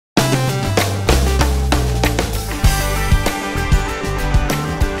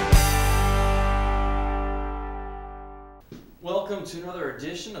to another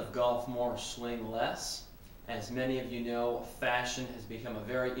edition of Golf More, Swing Less. As many of you know, fashion has become a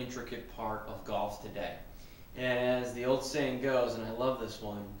very intricate part of golf today. And as the old saying goes, and I love this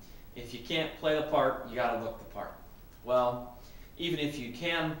one, if you can't play the part, you gotta look the part. Well, even if you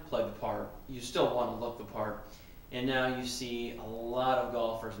can play the part, you still want to look the part. And now you see a lot of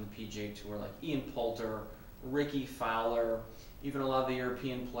golfers in the PGA Tour like Ian Poulter, Rickie Fowler, even a lot of the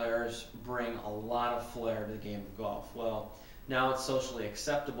European players bring a lot of flair to the game of golf. Well, now it's socially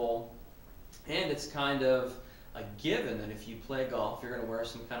acceptable, and it's kind of a given that if you play golf, you're going to wear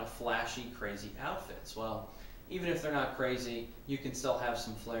some kind of flashy, crazy outfits. Well, even if they're not crazy, you can still have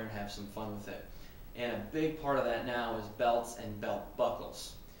some flair and have some fun with it. And a big part of that now is belts and belt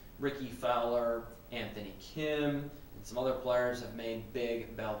buckles. Rickie Fowler, Anthony Kim, and some other players have made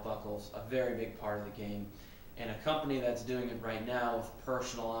big belt buckles a very big part of the game. And a company that's doing it right now with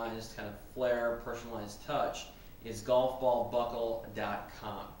personalized kind of flair, personalized touch is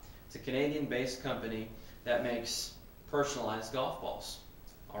golfballbuckle.com. It's a Canadian-based company that makes personalized golf balls,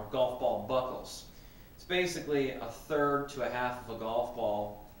 or golf ball buckles. It's basically a third to a half of a golf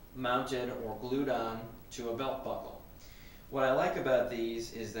ball mounted or glued on to a belt buckle. What I like about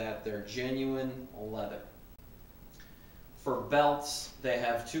these is that they're genuine leather. For belts, they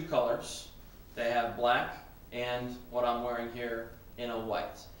have two colors. They have black and what I'm wearing here in a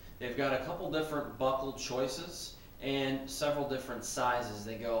white. They've got a couple different buckle choices and several different sizes.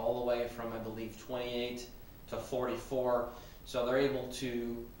 They go all the way from, I believe, 28 to 44, so they're able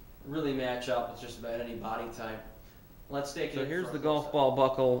to really match up with just about any body type. Let's take So here's the golf ball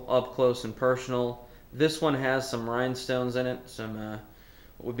buckle up close and personal. This one has some rhinestones in it, some what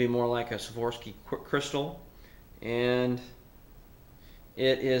would be more like a Swarovski crystal, and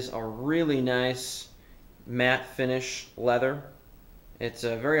it is a really nice matte finish leather. It's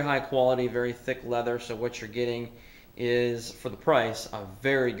a very high quality, very thick leather, so what you're getting is, for the price, a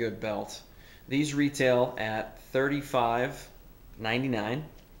very good belt. These retail at $35.99,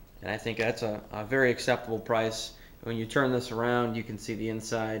 and I think that's a very acceptable price. When you turn this around, you can see the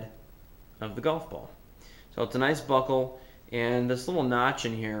inside of the golf ball. So it's a nice buckle, and this little notch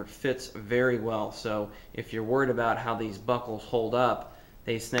in here fits very well. So if you're worried about how these buckles hold up,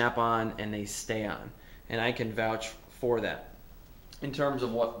 they snap on and they stay on. And I can vouch for that. In terms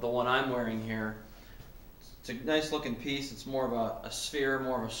of what the one I'm wearing here, it's a nice looking piece. It's more of a sphere,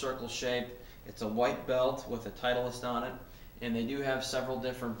 more of a circle shape. It's a white belt with a Titleist on it, and they do have several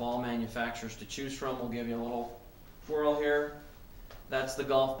different ball manufacturers to choose from. We'll give you a little twirl here. That's the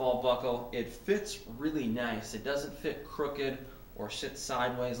golf ball buckle. It fits really nice. It doesn't fit crooked or sit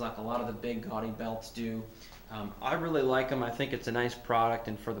sideways like a lot of the big gaudy belts do. I really like them. I think it's a nice product,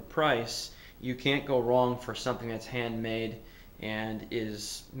 and for the price, you can't go wrong for something that's handmade and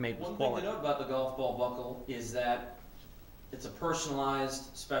is made with quality. One thing to note about the golf ball buckle is that it's a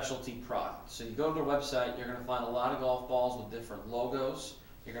personalized specialty product. So you go to their website, you're going to find a lot of golf balls with different logos.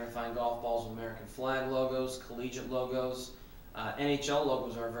 You're going to find golf balls with American flag logos, collegiate logos. NHL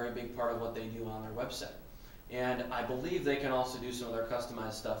logos are a very big part of what they do on their website. And I believe they can also do some of their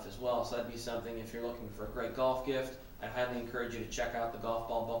customized stuff as well. So that'd be something, if you're looking for a great golf gift, I highly encourage you to check out the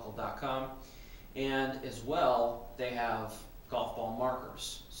golfballbuckle.com. And as well, they have golf ball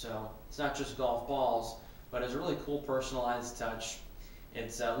markers. So it's not just golf balls, but it's a really cool personalized touch.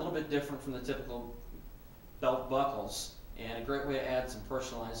 It's a little bit different from the typical belt buckles, and a great way to add some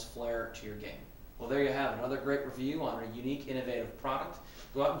personalized flair to your game. Well, there you have it, another great review on a unique, innovative product.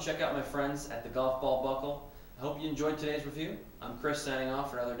 Go out and check out my friends at the Golf Ball Buckle. I hope you enjoyed today's review. I'm Chris, signing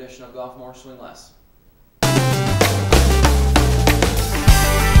off for another edition of Golf More, Swing Less.